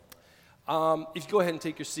If you go ahead and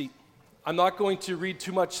take your seat. I'm not going to read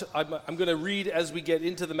too much. I'm going to read as we get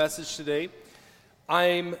into the message today.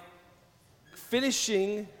 I'm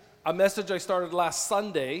finishing a message I started last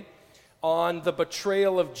Sunday on the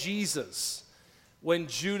betrayal of Jesus. When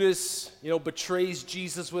Judas, betrays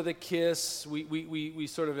Jesus with a kiss, we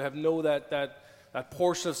sort of know that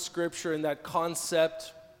portion of Scripture and that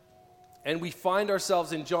concept. And we find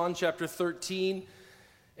ourselves in John chapter 13.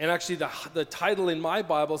 And actually the title in my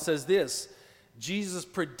Bible says this: Jesus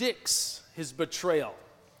predicts his betrayal.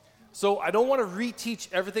 So I don't want to reteach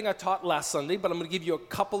everything I taught last Sunday, but I'm going to give you a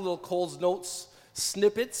couple little Cole's Notes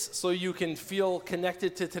snippets so you can feel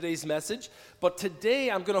connected to today's message. But today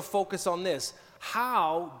I'm going to focus on this.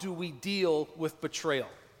 How do we deal with betrayal?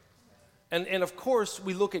 And of course,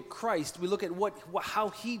 we look at Christ. We look at how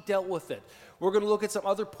he dealt with it. We're going to look at some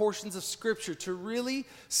other portions of Scripture to really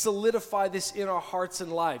solidify this in our hearts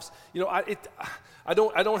and lives. I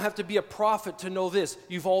don't have to be a prophet to know this.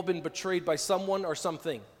 You've all been betrayed by someone or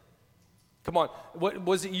something. Come on. What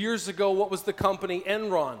was it years ago? What was the company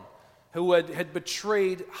Enron, who had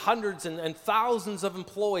betrayed hundreds and thousands of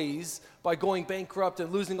employees by going bankrupt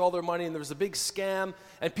and losing all their money, and there was a big scam,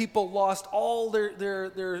 and people lost all their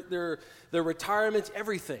retirement,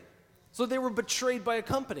 everything. So they were betrayed by a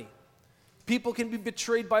company. People can be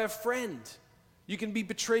betrayed by a friend. You can be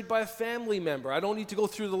betrayed by a family member. I don't need to go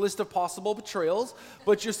through the list of possible betrayals,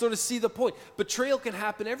 but you sort of see the point. Betrayal can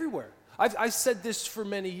happen everywhere. I've said this for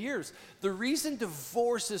many years. The reason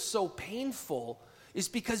divorce is so painful is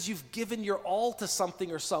because you've given your all to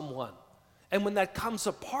something or someone. And when that comes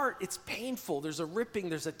apart, it's painful. There's a ripping,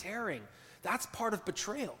 there's a tearing. That's part of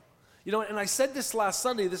betrayal. And I said this last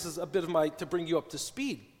Sunday. This is a bit of to bring you up to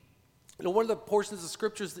speed. One of the portions of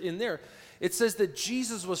scriptures in there, it says that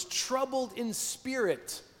Jesus was troubled in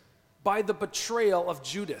spirit by the betrayal of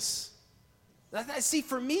Judas. See,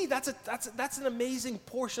 for me, that's an amazing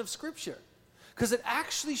portion of scripture, because it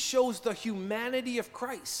actually shows the humanity of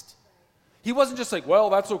Christ. He wasn't just like, well,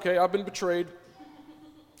 that's okay, I've been betrayed,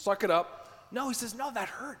 suck it up. No, he says, no, that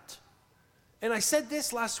hurt. And I said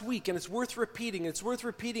this last week, and it's worth repeating. It's worth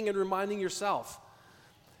repeating and reminding yourself.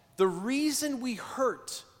 The reason we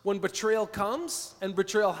hurt when betrayal comes and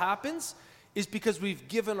betrayal happens is because we've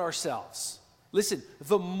given ourselves. Listen,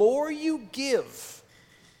 the more you give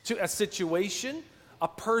to a situation, a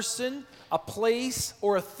person, a place,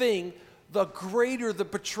 or a thing, the greater the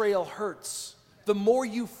betrayal hurts. The more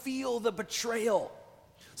you feel the betrayal.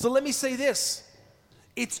 So let me say this.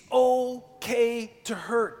 It's okay to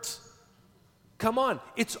hurt. Come on,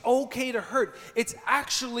 it's okay to hurt. It's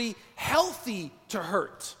actually healthy to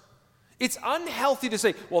hurt. It's unhealthy to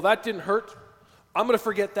say, well, that didn't hurt, I'm going to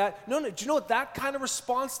forget that. No, do you know what that kind of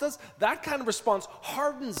response does? That kind of response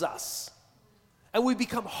hardens us. And we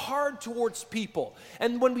become hard towards people.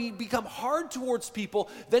 And when we become hard towards people,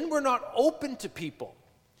 then we're not open to people.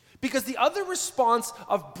 Because the other response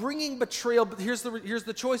of bringing betrayal, here's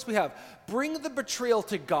the choice we have. Bring the betrayal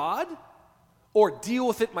to God or deal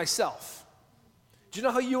with it myself. Do you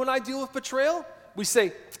know how you and I deal with betrayal? We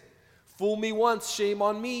say, fool me once, shame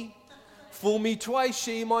on me. Fool me twice,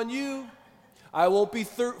 shame on you. I won't be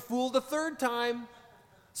fooled a third time.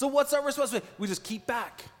 So what's our response? We just keep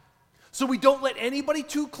back. So we don't let anybody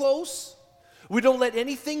too close. We don't let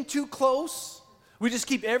anything too close. We just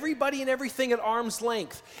keep everybody and everything at arm's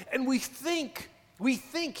length. And we think,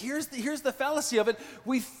 here's the fallacy of it,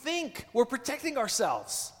 we think we're protecting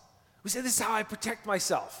ourselves. We say, this is how I protect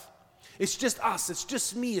myself. It's just us, it's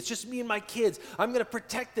just me and my kids. I'm going to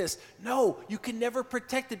protect this. No, you can never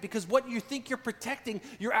protect it, because what you think you're protecting,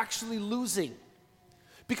 you're actually losing.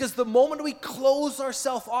 Because the moment we close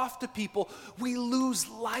ourselves off to people, we lose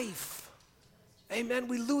life. Amen,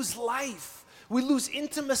 we lose life. We lose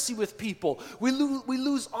intimacy with people. We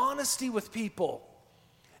lose honesty with people.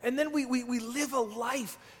 And then we live a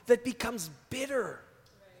life that becomes bitter.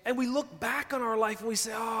 And we look back on our life and we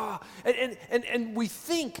say, and we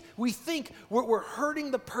think we're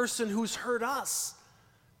hurting the person who's hurt us.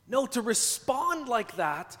 No, to respond like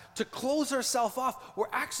that, to close ourselves off, we're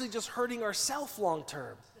actually just hurting ourselves long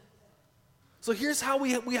term. So here's how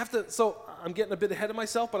we have to. So I'm getting a bit ahead of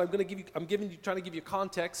myself, but trying to give you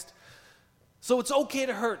context. So it's okay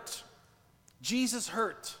to hurt. Jesus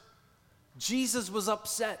hurt. Jesus was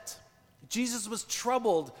upset. Jesus was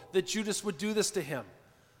troubled that Judas would do this to him.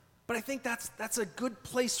 But I think that's a good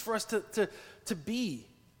place for us to be.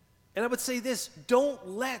 And I would say this: don't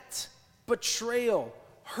let betrayal,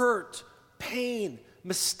 hurt, pain,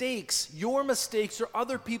 mistakes, your mistakes or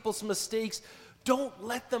other people's mistakes, don't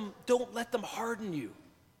let them harden you.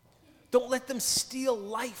 Don't let them steal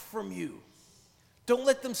life from you. Don't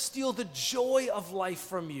let them steal the joy of life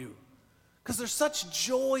from you. Because there's such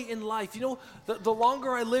joy in life. You know, the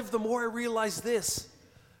longer I live, the more I realize this.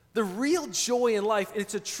 The real joy in life, and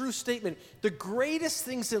it's a true statement, the greatest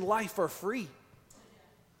things in life are free.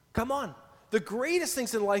 Come on. The greatest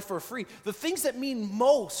things in life are free. The things that mean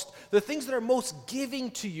most, the things that are most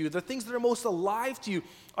giving to you, the things that are most alive to you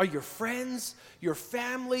are your friends, your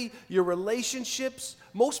family, your relationships.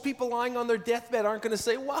 Most people lying on their deathbed aren't going to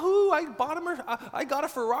say, wahoo, I got a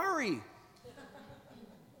Ferrari.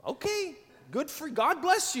 Okay, good for you. God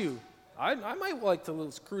bless you. I might like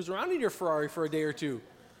to cruise around in your Ferrari for a day or two.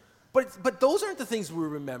 But those aren't the things we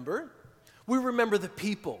remember. We remember the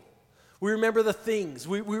people. We remember the things.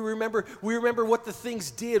 We remember what the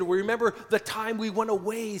things did. We remember the time we went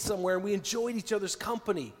away somewhere and we enjoyed each other's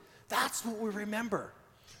company. That's what we remember.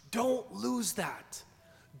 Don't lose that.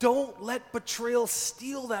 Don't let betrayal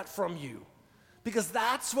steal that from you, because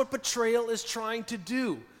that's what betrayal is trying to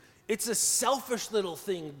do. It's a selfish little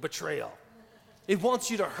thing, betrayal. It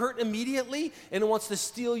wants you to hurt immediately, and it wants to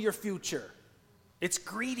steal your future. It's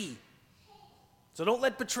greedy. So don't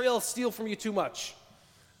let betrayal steal from you too much.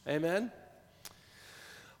 Amen?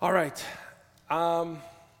 All right.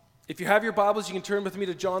 If you have your Bibles, you can turn with me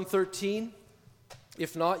to John 13.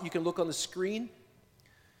 If not, you can look on the screen.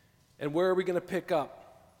 And where are we going to pick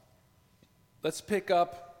up? Let's pick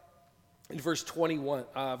up in verse 21.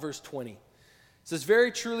 Verse 20. It says,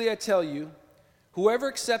 "Very truly I tell you, whoever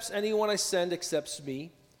accepts anyone I send accepts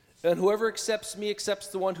me, and whoever accepts me accepts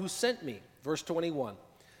the one who sent me." Verse 21.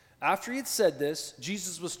 After he had said this,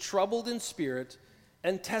 Jesus was troubled in spirit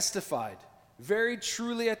and testified, "Very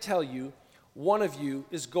truly I tell you, one of you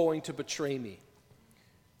is going to betray me."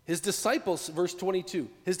 His disciples, verse 22,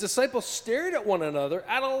 his disciples stared at one another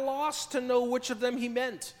at a loss to know which of them he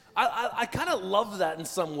meant. I kind of love that in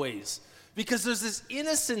some ways, because there's this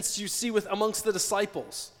innocence you see amongst the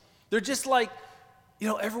disciples. They're just like,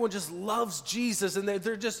 everyone just loves Jesus, and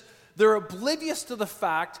they're oblivious to the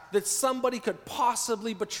fact that somebody could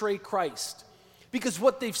possibly betray Christ. Because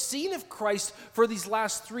what they've seen of Christ for these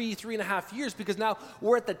last 3.5 years, because now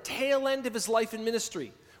we're at the tail end of his life and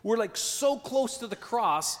ministry. We're like so close to the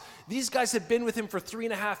cross. These guys have been with him for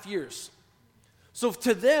 3.5 years. So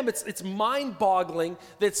to them, it's mind-boggling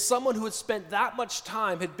that someone who had spent that much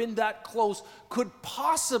time, had been that close, could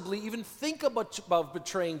possibly even think about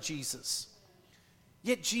betraying Jesus.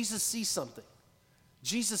 Yet Jesus sees something.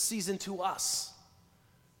 Jesus sees into us.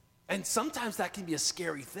 And sometimes that can be a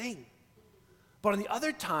scary thing. But on the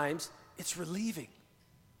other times, it's relieving.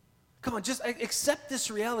 Come on, just accept this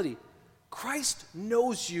reality. Christ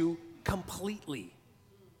knows you completely.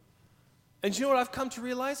 And you know what I've come to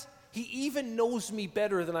realize? He even knows me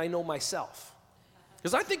better than I know myself.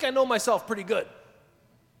 Because I think I know myself pretty good.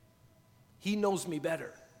 He knows me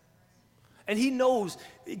better. And he knows,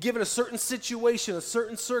 given a certain situation, a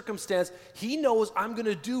certain circumstance, he knows I'm going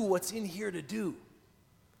to do what's in here to do.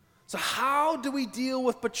 So how do we deal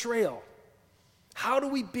with betrayal? How do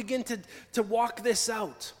we begin to walk this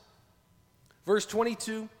out? Verse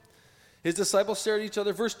 22, his disciples stared at each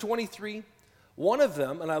other. Verse 23, one of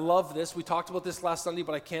them, and I love this, we talked about this last Sunday,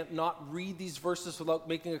 but I can't not read these verses without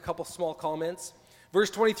making a couple small comments. Verse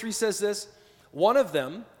 23 says this, one of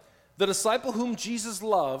them, the disciple whom Jesus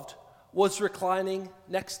loved, was reclining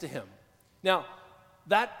next to him. Now,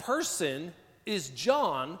 that person is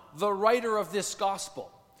John, the writer of this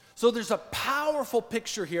gospel. So there's a powerful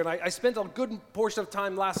picture here, and I spent a good portion of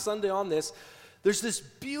time last Sunday on this. There's this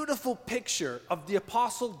beautiful picture of the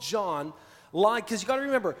Apostle John lying, because you got to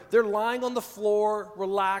remember, they're lying on the floor,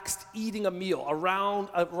 relaxed, eating a meal around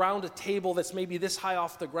a table that's maybe this high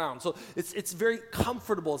off the ground. So it's very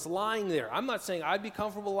comfortable. It's lying there. I'm not saying I'd be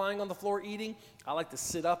comfortable lying on the floor eating. I like to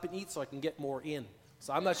sit up and eat so I can get more in.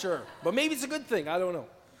 So I'm not sure. But maybe it's a good thing. I don't know.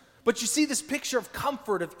 But you see this picture of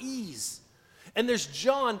comfort, of ease. And there's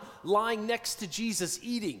John lying next to Jesus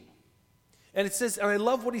eating. And it says, and I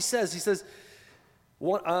love what he says. He says,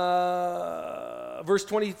 verse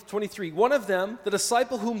 23, one of them, the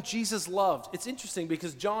disciple whom Jesus loved. It's interesting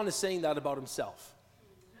because John is saying that about himself.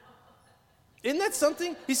 Isn't that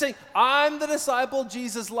something? He's saying, I'm the disciple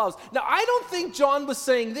Jesus loves. Now, I don't think John was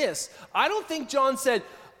saying this. I don't think John said,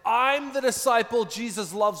 I'm the disciple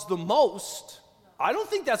Jesus loves the most. I don't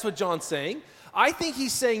think that's what John's saying. I think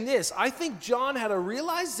he's saying this. I think John had a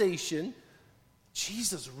realization,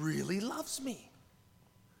 Jesus really loves me.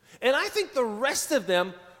 And I think the rest of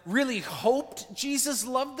them really hoped Jesus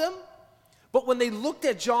loved them. But when they looked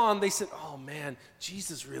at John, they said, oh man,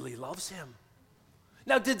 Jesus really loves him.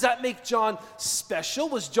 Now, did that make John special?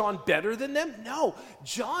 Was John better than them? No.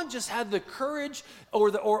 John just had the courage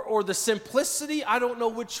or the simplicity, I don't know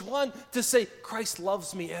which one, to say, Christ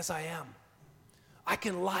loves me as I am. I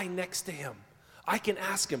can lie next to him. I can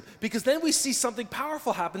ask him. Because then we see something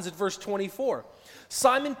powerful happens in verse 24.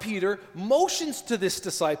 Simon Peter motions to this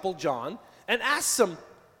disciple, John, and asks him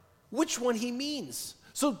which one he means.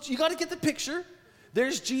 So you got to get the picture.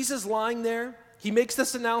 There's Jesus lying there. He makes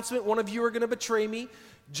this announcement, one of you are going to betray me.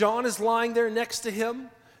 John is lying there next to him.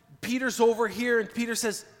 Peter's over here, and Peter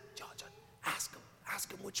says, John, ask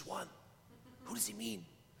him which one. Who does he mean?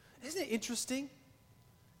 Isn't it interesting?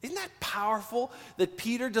 Isn't that powerful that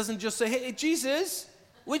Peter doesn't just say, hey, Jesus,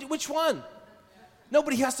 which one? No,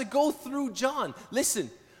 but he has to go through John. Listen,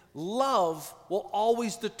 love will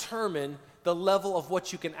always determine the level of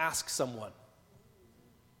what you can ask someone.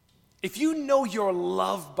 If you know you're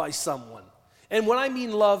loved by someone, and when I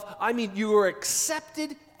mean love, I mean you are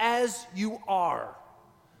accepted as you are,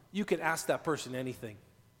 you can ask that person anything.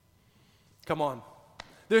 Come on.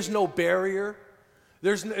 There's no barrier.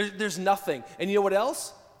 There's nothing. And you know what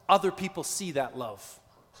else? Other people see that love.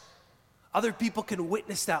 Other people can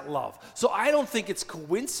witness that love. So I don't think it's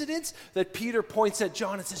coincidence that Peter points at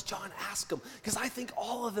John and says, John, ask him. Because I think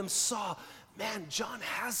all of them saw, man, John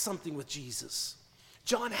has something with Jesus.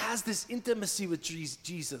 John has this intimacy with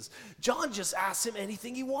Jesus. John just asks him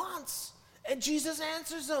anything he wants. And Jesus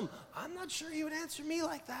answers him. I'm not sure he would answer me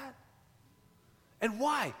like that. And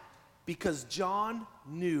why? Because John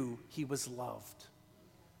knew he was loved.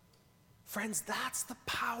 Friends, that's the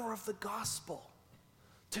power of the gospel.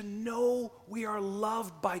 To know we are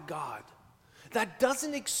loved by God. That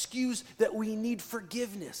doesn't excuse that we need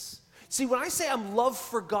forgiveness. See, when I say I'm loved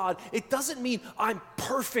for God, it doesn't mean I'm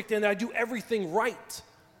perfect and I do everything right.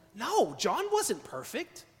 No, John wasn't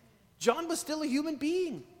perfect. John was still a human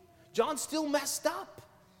being. John still messed up.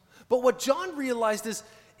 But what John realized is,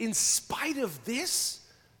 in spite of this,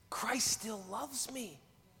 Christ still loves me.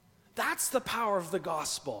 That's the power of the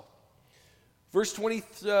gospel. Verse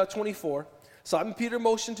 24, Simon Peter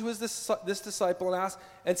motioned to this disciple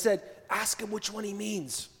and said, ask him which one he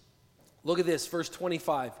means. Look at this, verse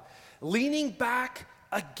 25. Leaning back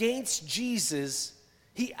against Jesus,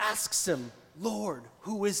 he asks him, Lord,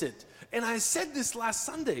 who is it? And I said this last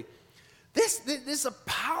Sunday. This is a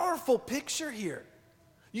powerful picture here.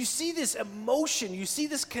 You see this emotion. You see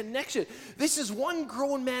this connection. This is one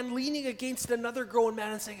grown man leaning against another grown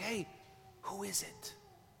man and saying, hey, who is it?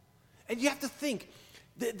 And you have to think,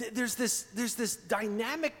 there's this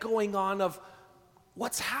dynamic going on of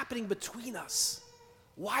what's happening between us.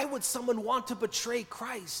 Why would someone want to betray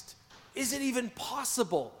Christ? Is it even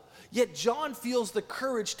possible? Yet John feels the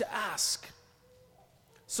courage to ask.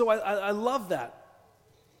 So I love that.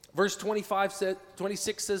 Verse 26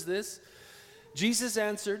 says this, Jesus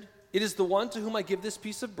answered, it is the one to whom I give this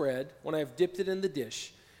piece of bread when I have dipped it in the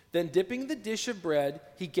dish. Then dipping the dish of bread,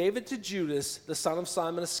 he gave it to Judas, the son of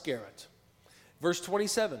Simon Iscariot. Verse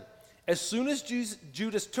 27, as soon as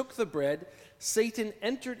Judas took the bread, Satan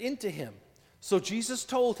entered into him. So Jesus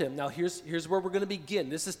told him, now here's where we're going to begin.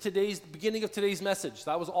 This is the beginning of today's message.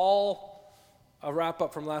 That was all a wrap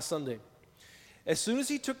up from last Sunday. As soon as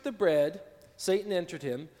he took the bread, Satan entered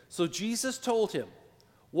him. So Jesus told him,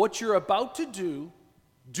 what you're about to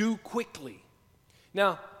do quickly.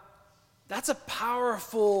 Now, that's a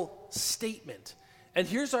powerful statement. And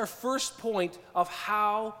here's our first point of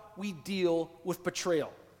how we deal with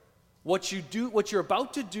betrayal. What you're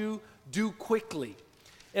about to do quickly.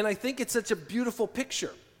 And I think it's such a beautiful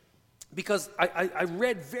picture because I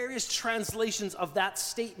read various translations of that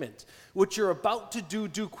statement. What you're about to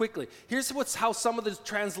do quickly. Here's how some of the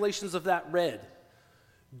translations of that read.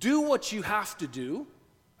 Do what you have to do.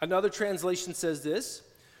 Another translation says this.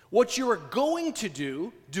 What you are going to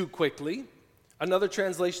do quickly. Another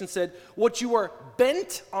translation said, what you are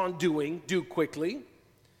bent on doing, do quickly.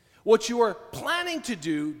 What you are planning to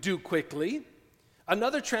do quickly.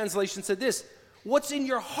 Another translation said this, what's in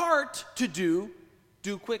your heart to do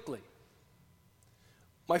quickly.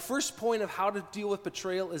 My first point of how to deal with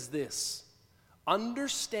betrayal is this.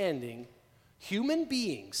 Understanding human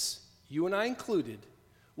beings, you and I included,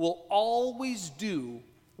 will always do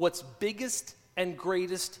what's biggest and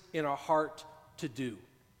greatest in our heart to do.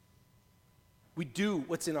 We do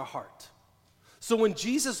what's in our heart. So when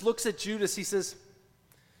Jesus looks at Judas, he says,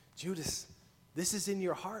 Judas, this is in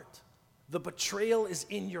your heart. The betrayal is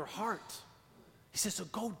in your heart. He says, so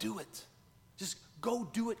go do it. Just go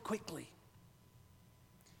do it quickly.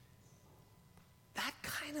 That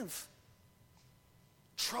kind of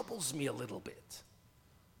troubles me a little bit.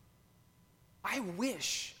 I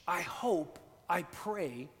wish, I hope, I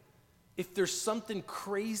pray, if there's something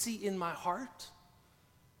crazy in my heart,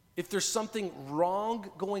 if there's something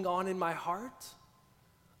wrong going on in my heart,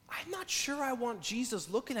 I'm not sure I want Jesus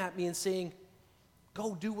looking at me and saying,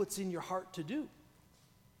 go do what's in your heart to do.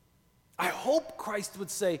 hope Christ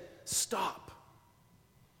would say, stop.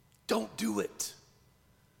 Don't do it.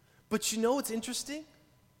 But you know what's interesting?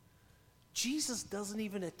 Jesus doesn't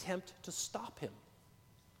even attempt to stop him.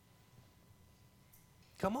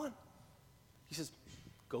 Come on. He says,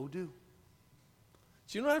 go do.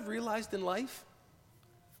 Do you know what I've realized in life?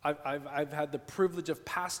 I've had the privilege of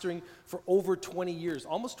pastoring for over 20 years,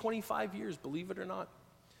 almost 25 years, believe it or not.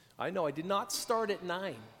 I know, I did not start at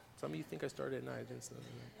 9. Some of you think I started at 9. I didn't start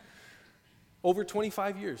at 9. Over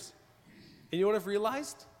 25 years. And you know what I've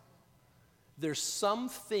realized? There's some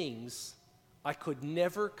things I could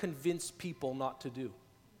never convince people not to do.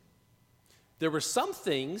 There were some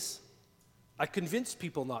things I convinced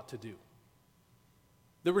people not to do.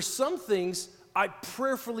 There were some things I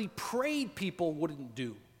prayerfully prayed people wouldn't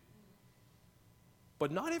do.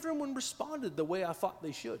 But not everyone responded the way I thought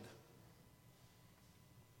they should.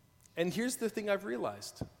 And here's the thing I've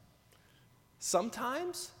realized.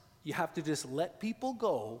 Sometimes you have to just let people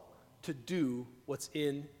go to do what's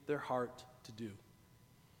in their heart to do.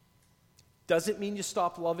 Doesn't mean you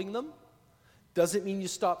stop loving them. Doesn't mean you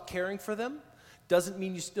stop caring for them. Doesn't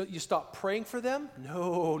mean you stop praying for them.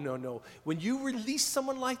 No. When you release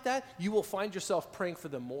someone like that, you will find yourself praying for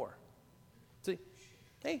them more. See,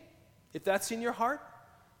 hey, if that's in your heart,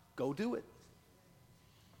 go do it.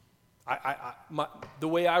 The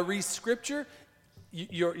way I read Scripture,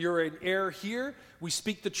 you're in error here. We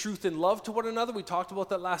speak the truth in love to one another. We talked about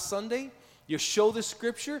that last Sunday. You show the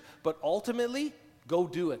Scripture, but ultimately, go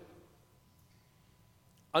do it.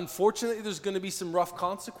 Unfortunately, there's going to be some rough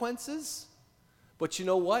consequences, but you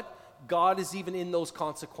know what? God is even in those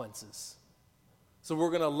consequences. So we're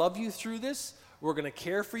going to love you through this. We're going to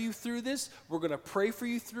care for you through this. We're going to pray for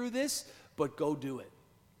you through this, but go do it.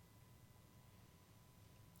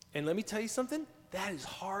 And let me tell you something, that is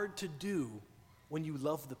hard to do when you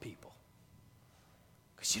love the people.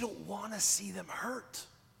 Because you don't want to see them hurt.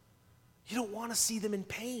 You don't want to see them in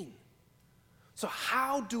pain. So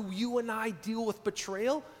how do you and I deal with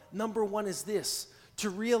betrayal? Number one is this, to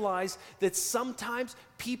realize that sometimes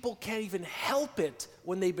people can't even help it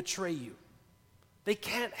when they betray you. They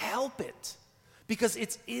can't help it because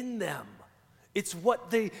it's in them. It's what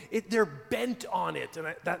they're bent on it.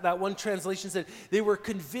 And that one translation said they were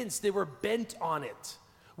convinced, they were bent on it.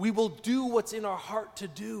 We will do what's in our heart to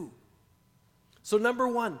do. So number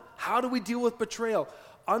one, how do we deal with betrayal?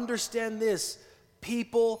 Understand this.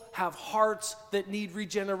 People have hearts that need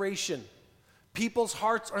regeneration. People's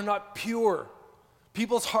hearts are not pure.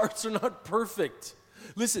 People's hearts are not perfect.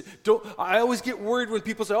 Listen, I always get worried when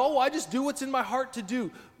people say, I just do what's in my heart to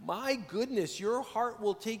do. My goodness, your heart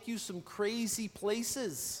will take you some crazy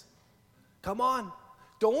places. Come on.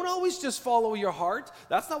 Don't always just follow your heart.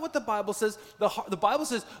 That's not what the Bible says. The Bible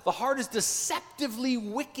says the heart is deceptively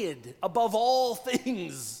wicked above all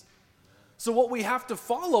things. So what we have to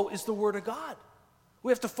follow is the Word of God.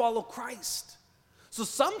 We have to follow Christ. So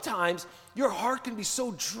sometimes your heart can be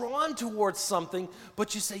so drawn towards something,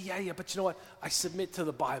 but you say, yeah, but you know what? I submit to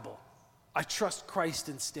the Bible. I trust Christ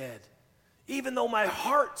instead. Even though my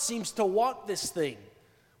heart seems to want this thing,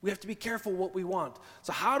 we have to be careful what we want.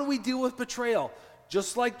 So how do we deal with betrayal?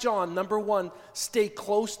 Just like John, number one, stay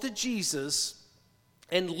close to Jesus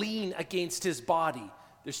and lean against his body.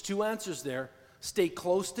 There's two answers there. Stay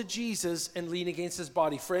close to Jesus and lean against his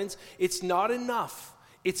body. Friends, it's not enough.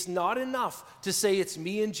 It's not enough to say it's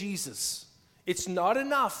me and Jesus. It's not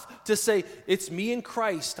enough to say it's me and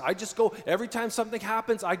Christ. I just go, every time something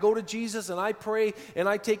happens, I go to Jesus and I pray and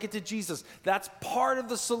I take it to Jesus. That's part of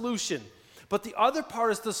the solution. But the other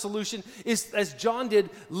part of the solution is, as John did,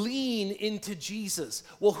 lean into Jesus.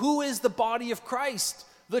 Well, who is the body of Christ?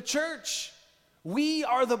 The church. We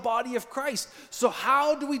are the body of Christ. So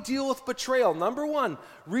how do we deal with betrayal? Number one,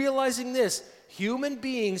 realizing this, human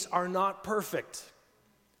beings are not perfect.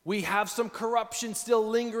 We have some corruption still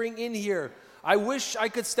lingering in here. I wish I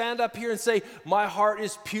could stand up here and say, my heart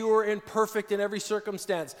is pure and perfect in every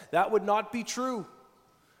circumstance. That would not be true.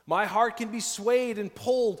 My heart can be swayed and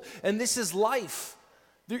pulled, and this is life.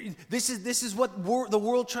 This is what the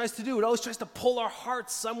world tries to do. It always tries to pull our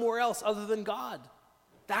hearts somewhere else other than God.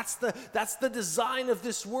 That's the design of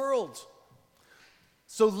this world.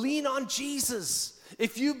 So lean on Jesus.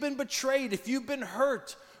 If you've been betrayed, if you've been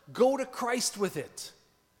hurt, go to Christ with it.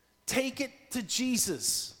 Take it to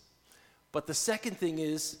Jesus. But the second thing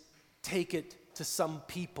is, take it to some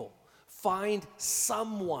people. Find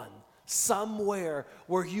someone, somewhere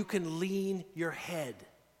where you can lean your head.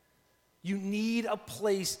 You need a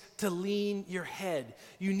place to lean your head.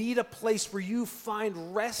 You need a place where you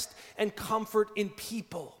find rest and comfort in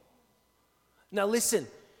people. Now listen,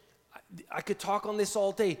 I could talk on this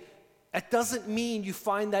all day. That doesn't mean you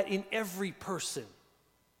find that in every person.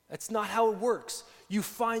 That's not how it works. You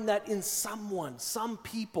find that in someone, some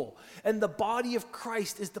people. And the body of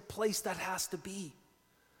Christ is the place that has to be.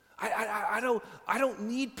 I don't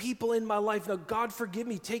need people in my life. Now, God forgive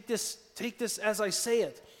me. Take this as I say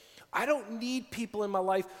it. I don't need people in my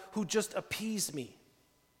life who just appease me.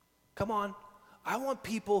 Come on. I want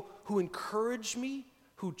people who encourage me,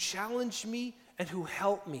 who challenge me, and who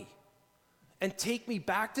help me. And take me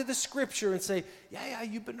back to the scripture and say, yeah,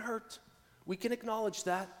 you've been hurt. We can acknowledge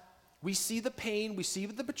that. We see the pain, we see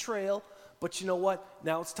the betrayal, but you know what?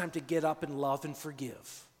 Now it's time to get up and love and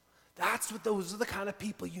forgive. Those are the kind of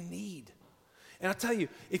people you need. And I'll tell you,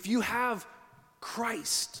 if you have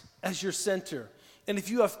Christ as your center, and if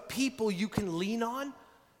you have people you can lean on,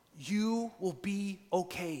 you will be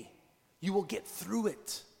okay. You will get through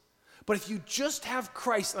it. But if you just have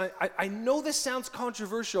Christ, I know this sounds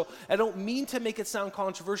controversial. I don't mean to make it sound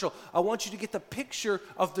controversial. I want you to get the picture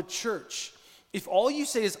of the church. If all you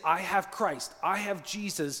say is, I have Christ, I have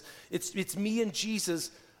Jesus, it's me and Jesus,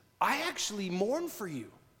 I actually mourn for you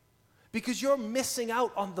because you're missing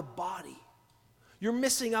out on the body. You're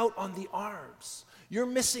missing out on the arms. You're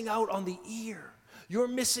missing out on the ear. You're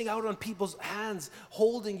missing out on people's hands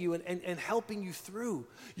holding you and helping you through.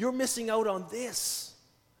 You're missing out on this.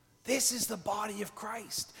 This is the body of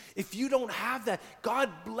Christ. If you don't have that, God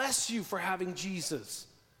bless you for having Jesus.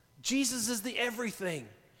 Jesus is the everything.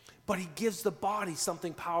 But he gives the body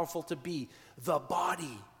something powerful to be. The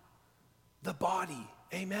body. The body.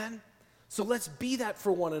 Amen? So let's be that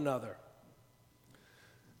for one another.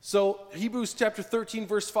 So Hebrews chapter 13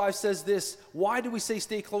 verse 5 says this. Why do we say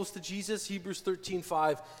stay close to Jesus? Hebrews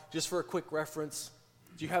 13:5, just for a quick reference.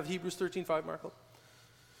 Do you have Hebrews 13:5, Marco?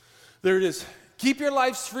 There it is. Keep your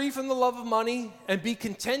lives free from the love of money and be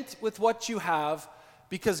content with what you have,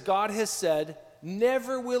 because God has said,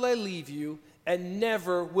 never will I leave you and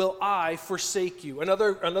never will I forsake you.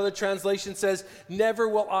 Another translation says, never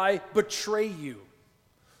will I betray you.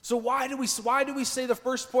 So why do we say the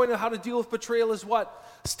first point of how to deal with betrayal is what?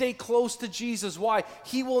 Stay close to Jesus. Why?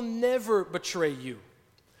 He will never betray you.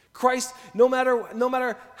 Christ, no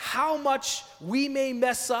matter how much we may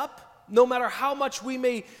mess up, no matter how much we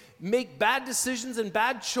may make bad decisions and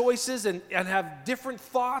bad choices and have different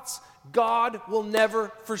thoughts, God will never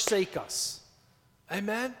forsake us.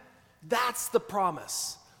 Amen? That's the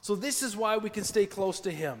promise. So this is why we can stay close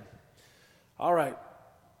to him. All right.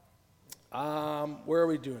 Where are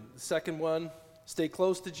we doing? The second one, stay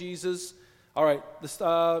close to Jesus. All right, let's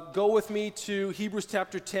go with me to Hebrews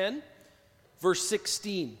chapter 10, verse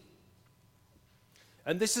 16.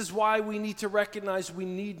 And this is why we need to recognize we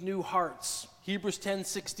need new hearts. Hebrews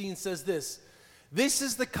 10:16 says this. This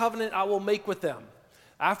is the covenant I will make with them.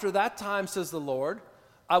 After that time, says the Lord,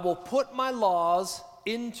 I will put my laws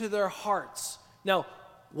into their hearts. Now,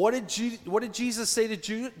 what did Jesus say to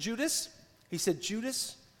Judas? He said,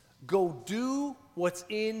 Judas, go do what's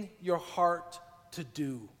in your heart to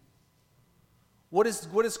do. What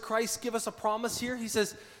does Christ give us a promise here? He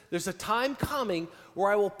says, there's a time coming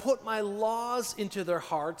where I will put my laws into their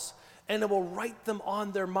hearts and I will write them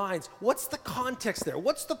on their minds. What's the context there?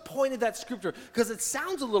 What's the point of that scripture? Because it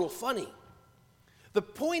sounds a little funny. The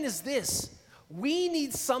point is this. We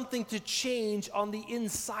need something to change on the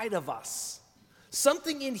inside of us.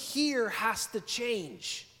 Something in here has to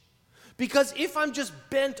change. Because if I'm just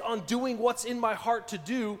bent on doing what's in my heart to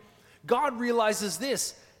do, God realizes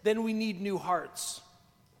this, then we need new hearts.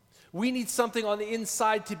 We need something on the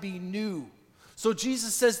inside to be new. So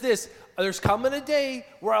Jesus says this, there's coming a day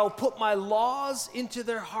where I'll put my laws into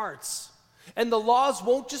their hearts. And the laws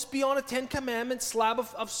won't just be on a 10 Commandments slab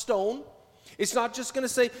of stone. It's not just going to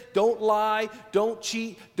say, don't lie, don't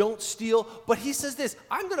cheat, don't steal. But he says this,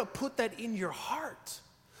 I'm going to put that in your heart.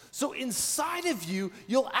 So inside of you,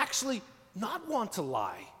 you'll actually not want to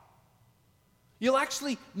lie. You'll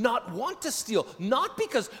actually not want to steal. Not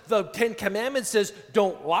because the 10 Commandments says,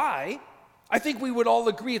 don't lie. I think we would all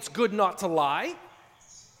agree it's good not to lie.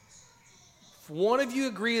 If one of you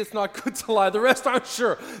agree it's not good to lie, the rest aren't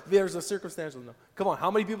sure. There's a circumstantial no. Come on, how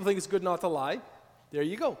many people think it's good not to lie? There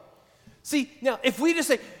you go. See, now, if we just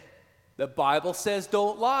say, the Bible says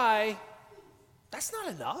don't lie, that's not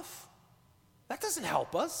enough. That doesn't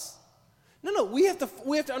help us. No, we have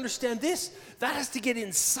to understand this. That has to get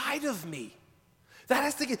inside of me. That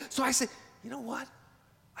has to get, so I say, you know what?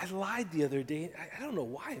 I lied the other day. I don't know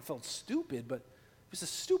why. I felt stupid, but it was a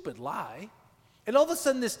stupid lie. And all of a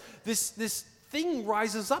sudden, this thing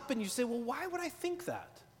rises up, and you say, well, why would I think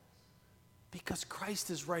that? Because Christ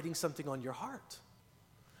is writing something on your heart.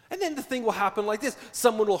 And then the thing will happen like this.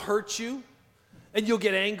 Someone will hurt you, and you'll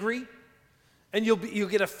get angry, And you'll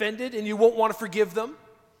get offended and you won't want to forgive them.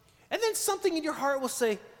 And then something in your heart will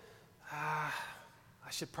say, I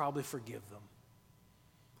should probably forgive them.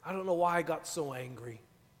 I don't know why I got so angry.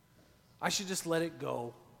 I should just let it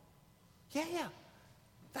go. Yeah.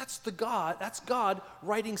 That's God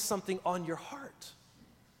writing something on your heart.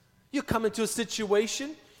 You come into a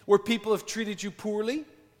situation where people have treated you poorly,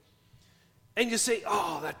 and you say,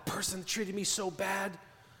 oh, that person treated me so bad.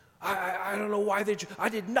 I don't know why I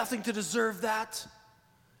did nothing to deserve that.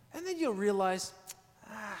 And then you'll realize,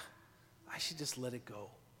 I should just let it go.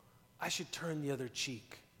 I should turn the other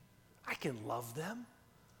cheek. I can love them.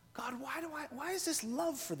 God, why is this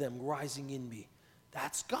love for them rising in me?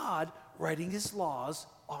 That's God writing his laws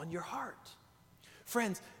on your heart.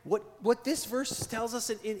 Friends, what this verse tells us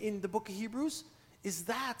in the book of Hebrews is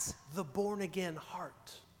that's the born-again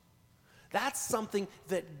heart. That's something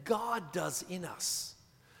that God does in us.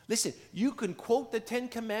 Listen, you can quote the 10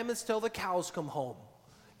 Commandments till the cows come home,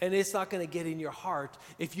 and it's not going to get in your heart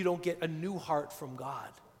if you don't get a new heart from God.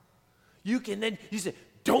 You say,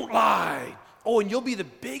 don't lie. Oh, and you'll be the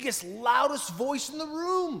biggest, loudest voice in the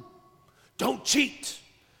room. Don't cheat.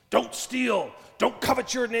 Don't steal. Don't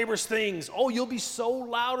covet your neighbor's things. Oh, you'll be so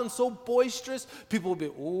loud and so boisterous. People will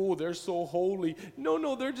be, oh, they're so holy.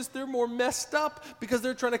 No, they're more messed up because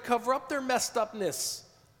they're trying to cover up their messed upness.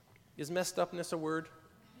 Is messed upness a word?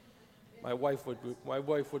 My wife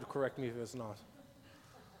would correct me if it's not.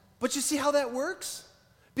 But you see how that works?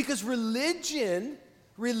 Because religion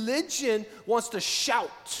wants to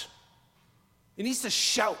shout. It needs to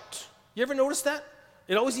shout. You ever notice that?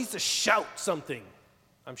 It always needs to shout something.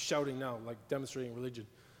 I'm shouting now, like demonstrating religion.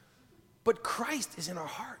 But Christ is in our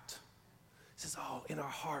heart. He says, oh, in our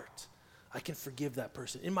heart, I can forgive that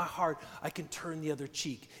person. In my heart, I can turn the other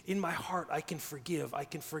cheek. In my heart, I can forgive, I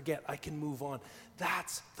can forget, I can move on.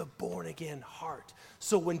 That's the born-again heart.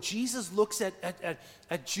 So when Jesus looks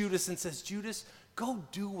at Judas and says, Judas, go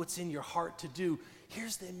do what's in your heart to do,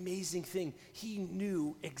 here's the amazing thing. He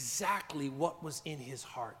knew exactly what was in his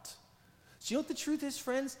heart. So you know what the truth is,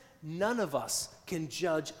 friends? None of us can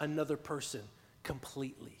judge another person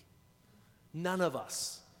completely. None of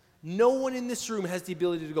us. No one in this room has the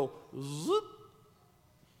ability to go, zoop.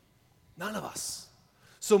 None of us.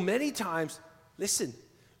 So many times, listen,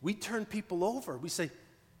 we turn people over. We say,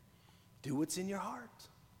 do what's in your heart.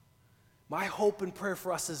 My hope and prayer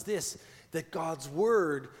for us is this, that God's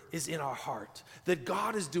word is in our heart, that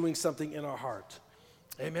God is doing something in our heart.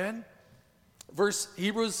 Amen?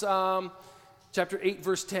 Hebrews chapter 8,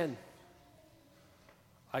 verse 10.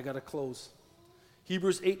 I got to close.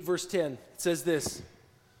 Hebrews 8, verse 10. It says this.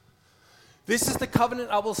 This is the covenant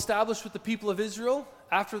I will establish with the people of Israel.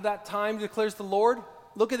 After that time, declares the Lord.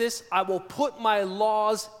 Look at this. I will put my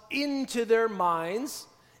laws into their minds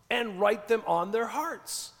and write them on their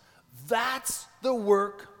hearts. That's the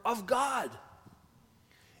work of God.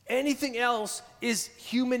 Anything else is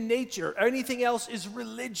human nature. Anything else is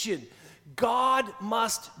religion. God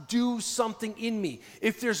must do something in me.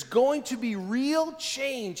 If there's going to be real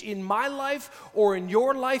change in my life or in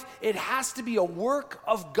your life, it has to be a work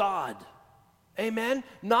of God. Amen?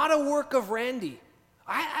 Not a work of Randy.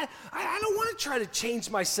 I don't want to try to change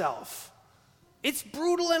myself. It's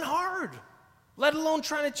brutal and hard, let alone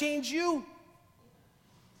trying to change you.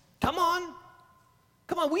 Come on,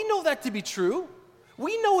 we know that to be true.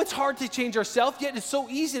 We know it's hard to change ourselves, yet it's so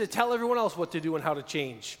easy to tell everyone else what to do and how to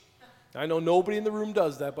change. I know nobody in the room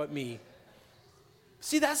does that but me.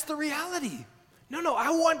 See, that's the reality. No, I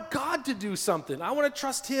want God to do something. I want to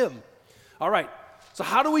trust him. All right, so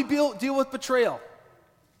how do we deal with betrayal?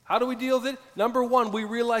 How do we deal with it? Number one, we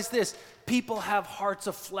realize this. People have hearts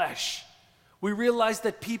of flesh. We realize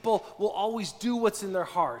that people will always do what's in their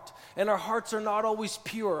heart. And our hearts are not always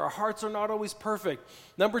pure. Our hearts are not always perfect.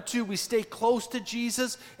 Number two, we stay close to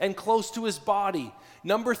Jesus and close to his body.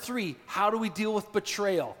 Number three, how do we deal with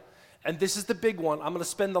betrayal? And this is the big one. I'm going to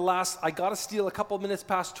spend I got to steal a couple minutes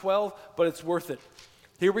past 12, but it's worth it.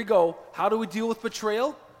 Here we go. How do we deal with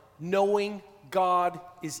betrayal? Knowing God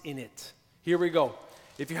is in it. Here we go.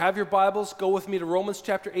 If you have your Bibles, go with me to Romans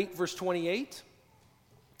chapter 8, verse 28.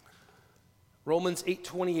 Romans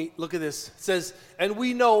 8:28, look at this. It says, and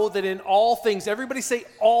we know that in all things, everybody say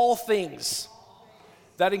all things.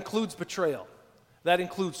 That includes betrayal. That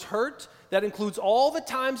includes hurt. That includes all the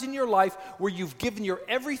times in your life where you've given your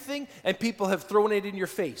everything and people have thrown it in your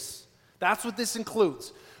face. That's what this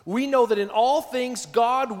includes. We know that in all things,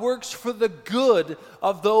 God works for the good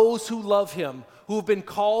of those who love him, who have been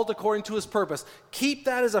called according to his purpose. Keep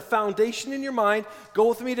that as a foundation in your mind. Go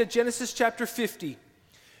with me to Genesis chapter 50.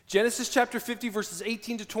 Genesis chapter 50, verses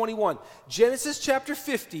 18 to 21. Genesis chapter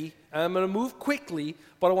 50, and I'm going to move quickly,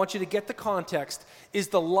 but I want you to get the context, is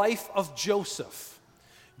the life of Joseph.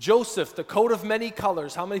 Joseph, the coat of many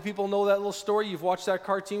colors. How many people know that little story? You've watched that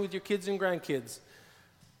cartoon with your kids and grandkids.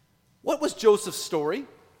 What was Joseph's story?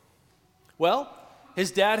 Well,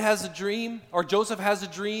 his dad has a dream, or Joseph has a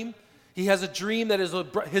dream. He has a dream that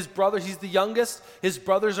his brother, he's the youngest, his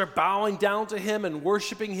brothers are bowing down to him and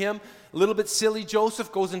worshiping him. A little bit silly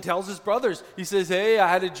Joseph goes and tells his brothers. He says, hey, I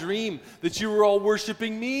had a dream that you were all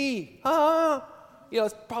worshiping me.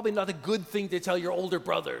 It's probably not a good thing to tell your older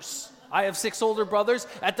brothers. I have 6 older brothers.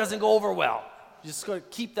 That doesn't go over well. You just got to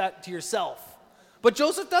keep that to yourself. But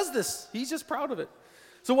Joseph does this. He's just proud of it.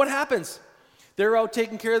 So what happens? They're out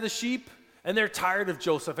taking care of the sheep, and they're tired of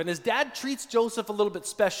Joseph. And his dad treats Joseph a little bit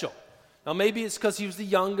special. Now, maybe it's because he was the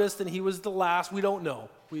youngest and he was the last. We don't know.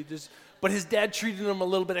 But his dad treated him a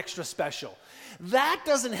little bit extra special. That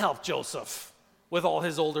doesn't help Joseph with all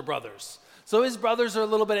his older brothers. So his brothers are a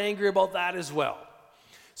little bit angry about that as well.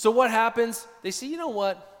 So what happens? They say, you know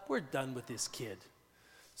what? We're done with this kid.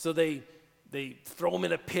 So they throw him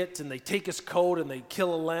in a pit, and they take his coat, and they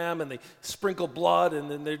kill a lamb, and they sprinkle blood,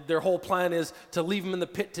 and then their whole plan is to leave him in the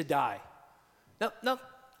pit to die. Now,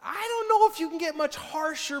 I don't know if you can get much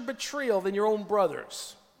harsher betrayal than your own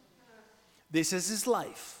brothers. This is his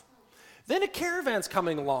life. Then a caravan's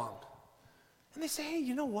coming along, and they say, hey,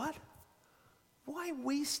 you know what? Why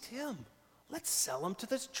waste him? Let's sell him to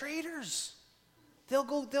the traders. They'll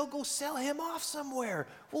go sell him off somewhere.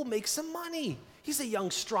 We'll make some money. He's a young,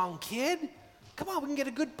 strong kid. Come on, we can get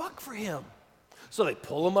a good buck for him. So they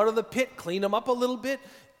pull him out of the pit, clean him up a little bit,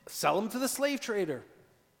 sell him to the slave trader.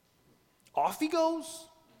 Off he goes.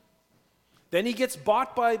 Then he gets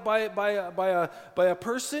bought by a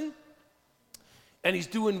person, and he's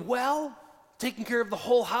doing well, taking care of the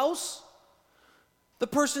whole house. The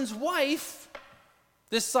person's wife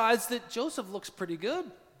decides that Joseph looks pretty good.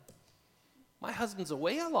 My husband's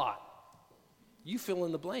away a lot. You fill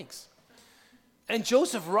in the blanks. And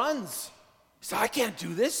Joseph runs. He says, I can't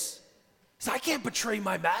do this. He says, I can't betray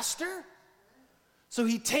my master. So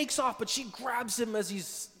he takes off, but she grabs him as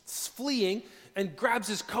he's fleeing and grabs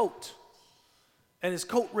his coat. And his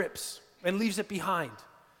coat rips and leaves it behind.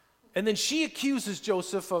 And then she accuses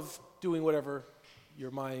Joseph of doing whatever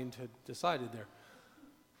your mind had decided there.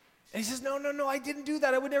 And he says, no, I didn't do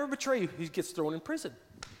that. I would never betray you. He gets thrown in prison.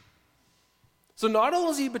 So not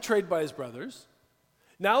only is he betrayed by his brothers,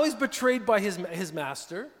 now he's betrayed by his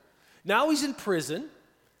master, now he's in prison,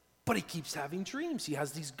 but he keeps having dreams. He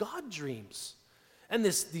has these God dreams. And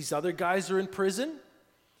these other guys are in prison,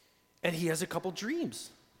 and he has a couple dreams.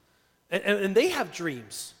 And they have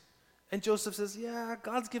dreams. And Joseph says, yeah,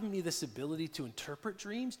 God's given me this ability to interpret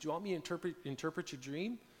dreams. Do you want me to interpret your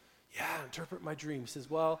dream? Yeah, interpret my dream. He says,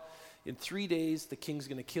 well, in 3 days, the king's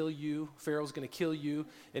going to kill you. Pharaoh's going to kill you.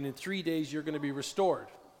 And in 3 days, you're going to be restored.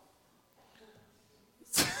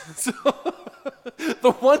 So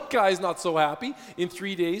the one guy's not so happy. In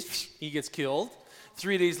 3 days, he gets killed.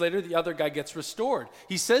 3 days later, the other guy gets restored.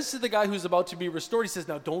 He says to the guy who's about to be restored, he says,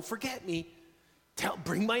 now don't forget me.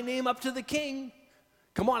 Bring my name up to the king.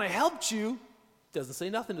 Come on, I helped you. Doesn't say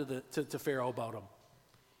nothing to Pharaoh about him.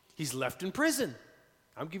 He's left in prison.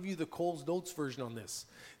 I'm giving you the Cole's Notes version on this.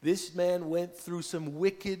 This man went through some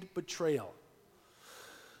wicked betrayal.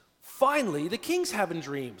 Finally, the king's having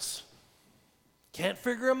dreams. Can't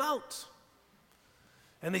figure him out.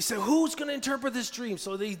 And they say, who's going to interpret this dream?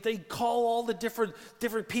 So they call all the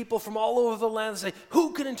different people from all over the land and say,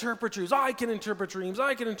 who can interpret dreams? I can interpret dreams.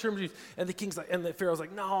 I can interpret dreams. And the king's like, and the Pharaoh's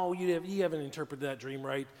like, no, you haven't interpreted that dream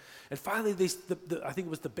right. And finally, I think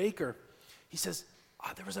it was the baker. He says,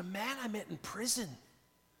 there was a man I met in prison.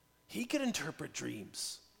 He could interpret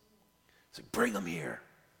dreams. So bring him here.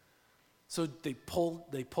 So they pull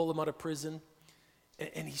him out of prison,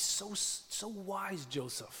 and he's so wise,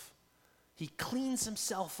 Joseph. He cleans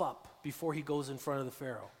himself up before he goes in front of the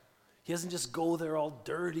Pharaoh. He doesn't just go there all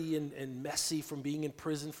dirty and messy from being in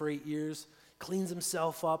prison for 8 years. Cleans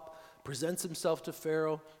himself up, presents himself to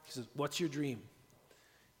Pharaoh. He says, what's your dream?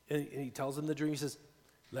 And he tells him the dream. He says,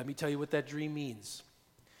 let me tell you what that dream means.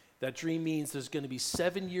 That dream means there's going to be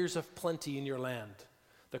 7 years of plenty in your land.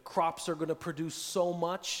 The crops are going to produce so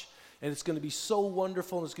much, and it's going to be so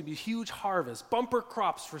wonderful, and it's going to be a huge harvest, bumper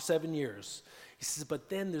crops for 7 years. He says, but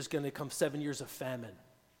then there's going to come 7 years of famine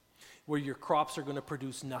where your crops are going to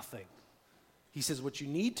produce nothing. He says, what you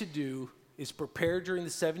need to do is prepare during the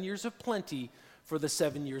 7 years of plenty for the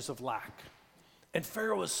 7 years of lack. And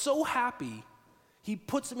Pharaoh is so happy, he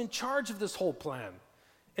puts him in charge of this whole plan.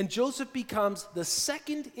 And Joseph becomes the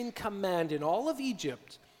second in command in all of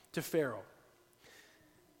Egypt to Pharaoh.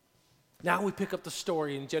 Now we pick up the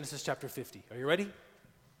story in Genesis chapter 50. Are you ready?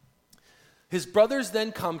 His brothers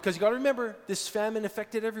then come, because you got to remember, this famine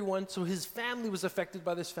affected everyone, so his family was affected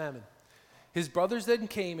by this famine. His brothers then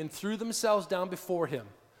came and threw themselves down before him.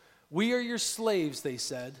 "We are your slaves," they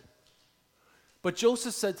said. But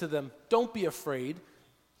Joseph said to them, "Don't be afraid."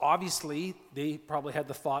 Obviously, they probably had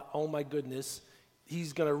the thought, "Oh my goodness,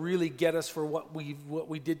 he's going to really get us for what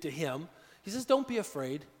we did to him." He says, "Don't be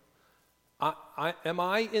afraid. Am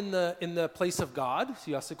I in the place of God?" So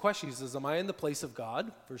he asks the question. He says, "Am I in the place of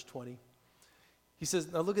God?" Verse 20. He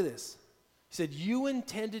says, now look at this. He said, "You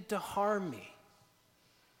intended to harm me,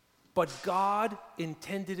 but God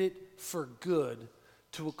intended it for good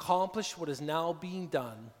to accomplish what is now being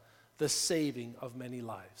done, the saving of many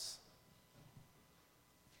lives."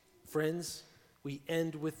 Friends, we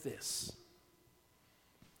end with this.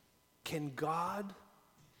 Can God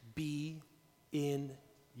be in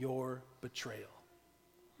your betrayal?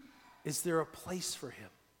 Is there a place for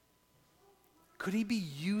him? Could he be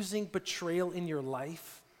using betrayal in your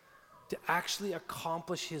life to actually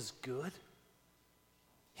accomplish his good,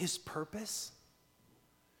 his purpose?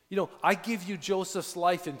 You know, I give you Joseph's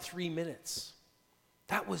life in 3 minutes.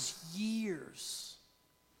 That was years.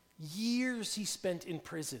 Years he spent in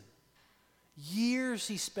prison. Years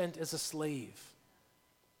he spent as a slave.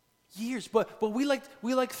 Years. But we like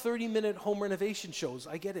 30-minute home renovation shows.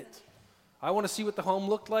 I get it. I want to see what the home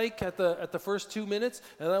looked like at the first 2 minutes,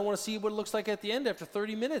 and then I want to see what it looks like at the end after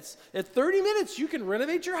 30 minutes. At 30 minutes, you can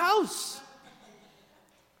renovate your house.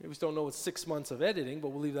 We just don't know it's 6 months of editing, but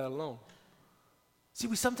we'll leave that alone. See,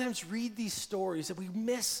 we sometimes read these stories and we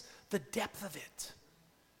miss the depth of it.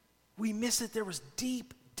 We miss that there was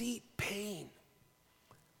deep, deep pain.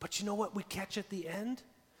 But you know what we catch at the end?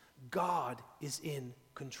 God is in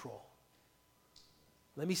control.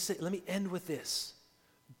 Let me end with this.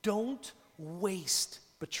 Don't waste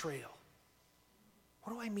betrayal.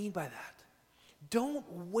 What do I mean by that? Don't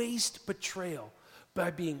waste betrayal by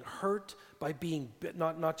being hurt, by being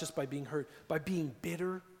not just by being hurt, by being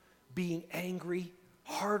bitter, being angry,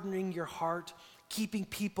 hardening your heart, keeping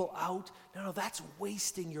people out. No, that's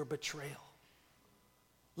wasting your betrayal.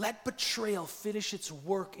 Let betrayal finish its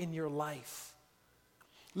work in your life.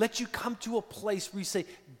 Let you come to a place where you say,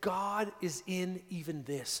 God is in even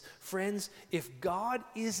this. Friends, if God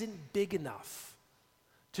isn't big enough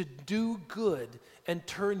to do good and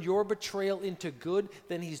turn your betrayal into good,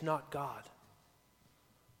 then he's not God.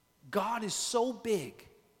 God is so big,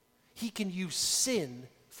 he can use sin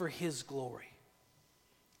for his glory.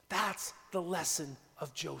 That's the lesson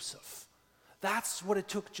of Joseph. That's what it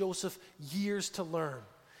took Joseph years to learn.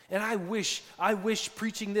 And I wish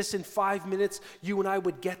preaching this in 5 minutes, you and I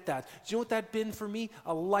would get that. Do you know what that's been for me?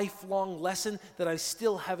 A lifelong lesson that I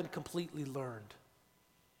still haven't completely learned.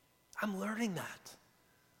 I'm learning that.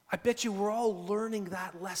 I bet you we're all learning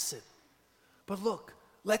that lesson. But look,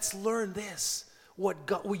 let's learn this. What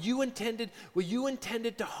you intended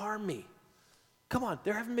to harm me. Come on,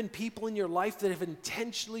 there haven't been people in your life that have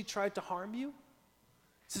intentionally tried to harm you?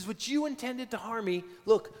 It says, what you intended to harm me,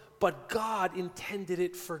 look, but God intended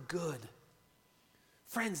it for good.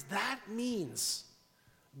 Friends, that means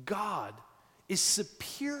God is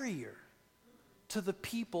superior to the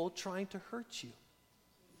people trying to hurt you.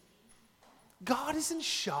 God isn't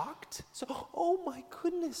shocked. So, oh my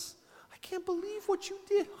goodness, I can't believe what you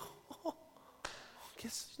did. Oh,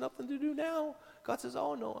 guess there's nothing to do now. God says,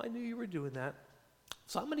 oh no, I knew you were doing that.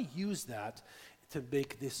 So I'm going to use that to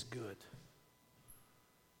make this good.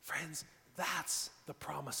 Friends, that's the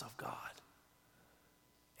promise of God.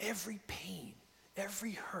 Every pain,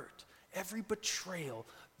 every hurt, every betrayal,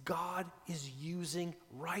 God is using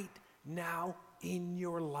right now in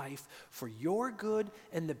your life for your good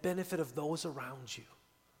and the benefit of those around you.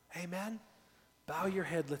 Amen? Bow your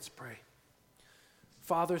head, let's pray.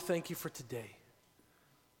 Father, thank you for today.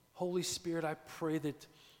 Holy Spirit, I pray that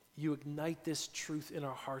you ignite this truth in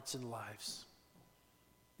our hearts and lives.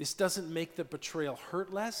 This doesn't make the betrayal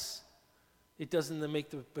hurt less. It doesn't make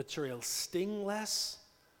the betrayal sting less.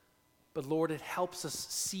 But Lord, it helps us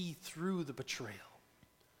see through the betrayal.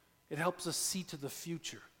 It helps us see to the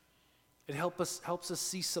future. It helps us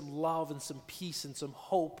see some love and some peace and some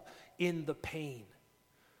hope in the pain.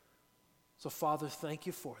 So Father, thank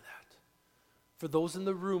you for that. For those in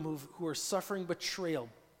the room who are suffering betrayal,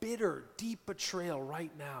 bitter, deep betrayal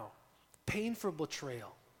right now, painful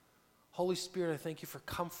betrayal. Holy Spirit, I thank you for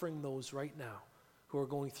comforting those right now who are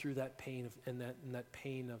going through that pain and that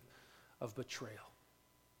pain of betrayal.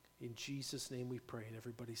 In Jesus' name we pray. And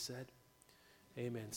everybody said, amen.